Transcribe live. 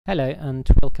Hello and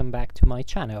welcome back to my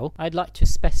channel. I'd like to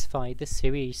specify this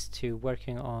series to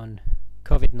working on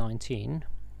COVID-19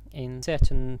 in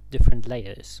certain different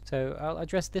layers. So I'll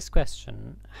address this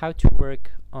question, how to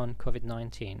work on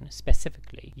COVID-19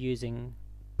 specifically using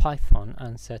Python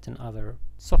and certain other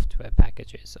software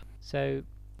packages. So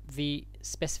the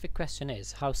specific question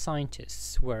is how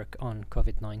scientists work on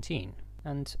COVID-19.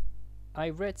 And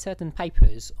I read certain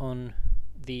papers on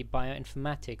the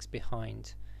bioinformatics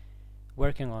behind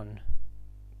working on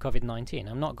COVID-19.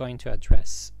 I'm not going to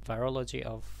address virology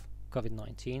of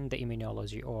COVID-19, the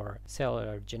immunology or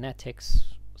cellular genetics,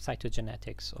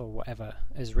 cytogenetics, or whatever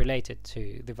is related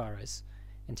to the virus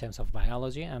in terms of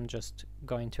biology. I'm just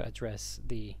going to address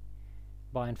the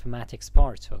bioinformatics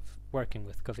part of working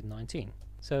with COVID-19.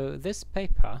 So this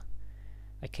paper,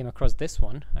 I came across this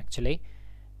one actually,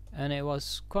 and it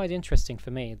was quite interesting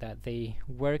for me that they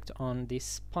worked on the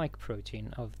spike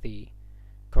protein of the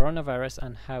coronavirus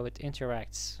and how it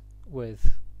interacts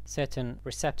with certain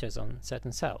receptors on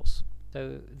certain cells.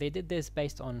 So they did this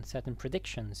based on certain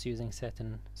predictions using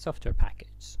certain software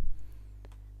packages.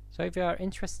 So if you are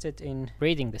interested in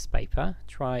reading this paper,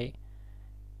 try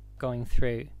going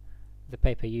through the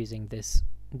paper using this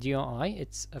DOI,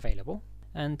 it's available.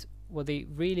 And what they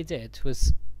really did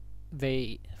was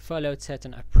they followed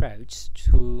certain approach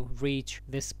to reach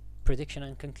this prediction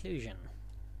and conclusion.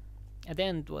 At the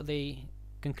end, what they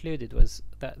concluded was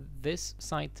that this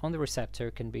site on the receptor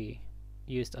can be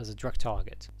used as a drug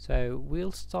target. So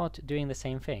we'll start doing the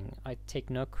same thing. I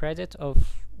take no credit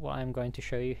of what I'm going to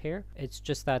show you here. It's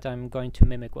just that I'm going to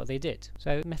mimic what they did.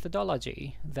 So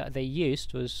methodology that they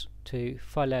used was to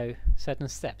follow certain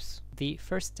steps. The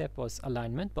first step was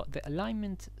alignment, but the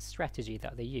alignment strategy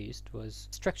that they used was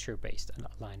structure-based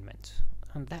alignment.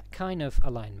 And that kind of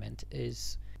alignment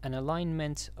is an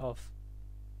alignment of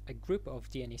a group of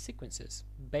DNA sequences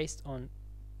based on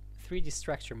 3D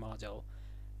structure model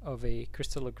of a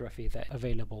crystallography that's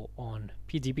available on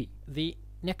PDB. The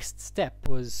next step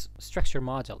was structure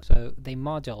model. So they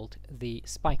modeled the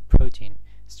spike protein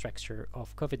structure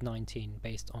of COVID-19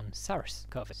 based on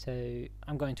SARS-CoV. So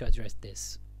I'm going to address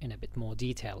this in a bit more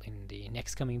detail in the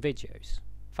next coming videos.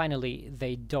 Finally,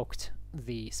 they docked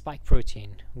the spike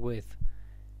protein with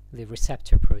the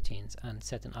receptor proteins and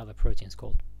certain other proteins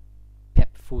called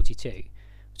PEP42,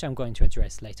 which I'm going to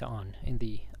address later on in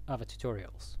the other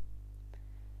tutorials.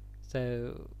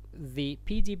 So the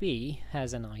PDB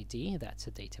has an ID, that's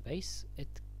a database. It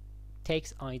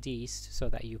takes IDs so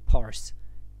that you parse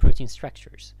protein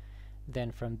structures.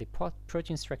 Then from the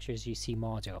protein structures you see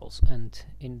modules, and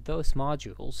in those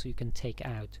modules you can take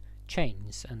out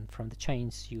chains, and from the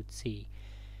chains you'd see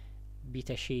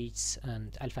beta sheets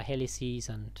and alpha helices,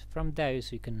 and from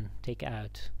those you can take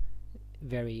out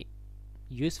very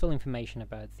useful information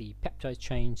about the peptide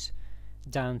chains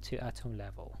down to atom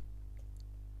level.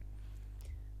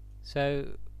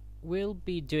 So we'll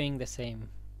be doing the same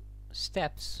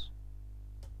steps,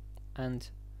 and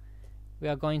we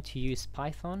are going to use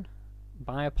Python,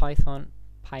 Biopython,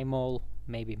 pymol,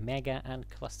 maybe Mega and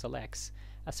ClustalX,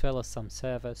 as well as some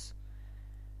servers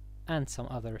and some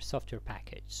other software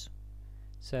package.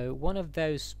 So one of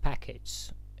those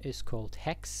packages is called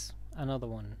Hex, another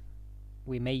one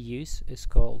we may use is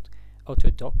called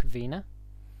Autodoc Vina,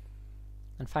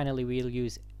 and finally we'll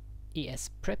use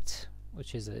ESPRIPT,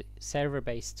 which is a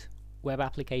server-based web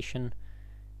application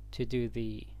to do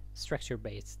the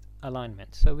structure-based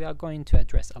alignment. So we are going to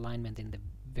address alignment in the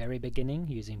very beginning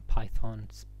using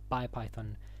Python's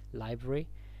Biopython library.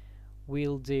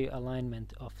 We'll do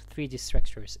alignment of 3D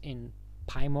structures in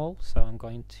pymol, so I'm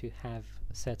going to have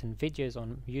certain videos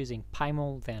on using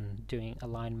pymol, then doing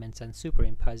alignments and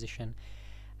superimposition,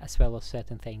 as well as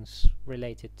certain things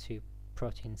related to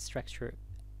protein structure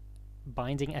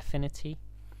binding affinity.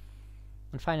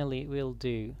 And finally we'll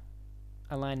do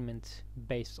alignment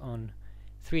based on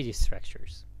 3D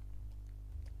structures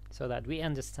so that we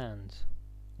understand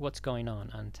what's going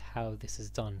on and how this is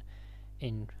done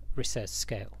in research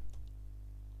scale.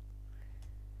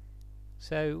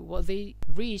 So what they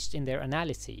reached in their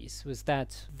analyses was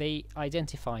that they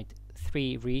identified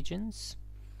 3 regions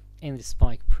in the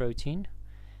spike protein,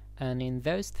 and in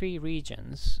those 3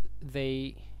 regions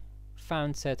they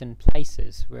found certain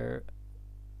places where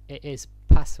it is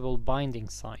possible binding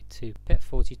site to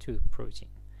PEP42 protein,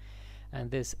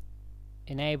 and this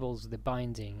enables the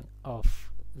binding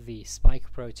of the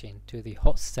spike protein to the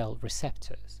host cell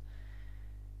receptors.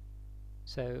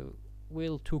 So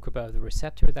we'll talk about the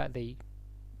receptor that they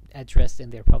addressed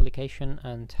in their publication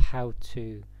and how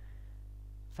to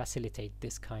facilitate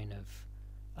this kind of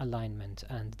alignment,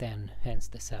 and then hence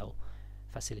the cell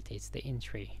facilitates the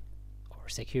entry or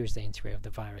secures the entry of the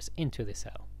virus into the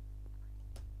cell.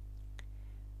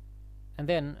 And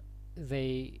then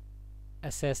they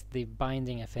assessed the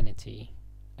binding affinity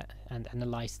and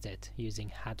analyzed it using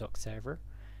Haddock server.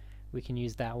 We can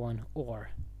use that one,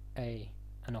 or an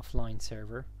offline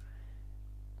server,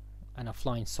 an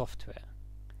offline software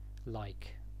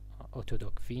like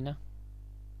Autodoc Vina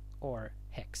or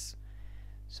Hex.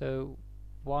 So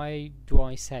why do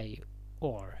I say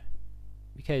or?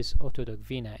 Because Autodoc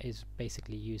Vina is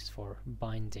basically used for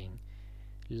binding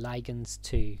ligands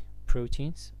to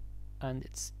proteins, and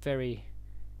it's very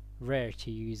rare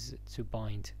to use it to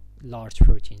bind large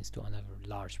proteins to another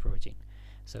large protein.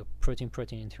 So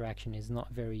protein-protein interaction is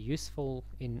not very useful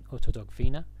in Autodoc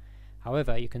Vina.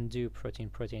 However, you can do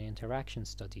protein-protein interaction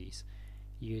studies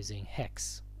using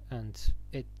Hex, and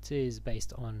it is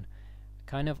based on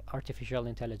kind of artificial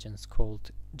intelligence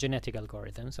called genetic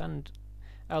algorithms, and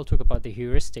I'll talk about the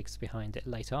heuristics behind it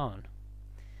later on.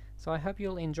 So I hope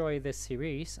you'll enjoy this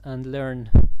series and learn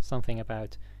something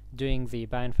about doing the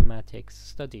bioinformatics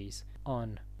studies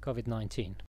on COVID-19.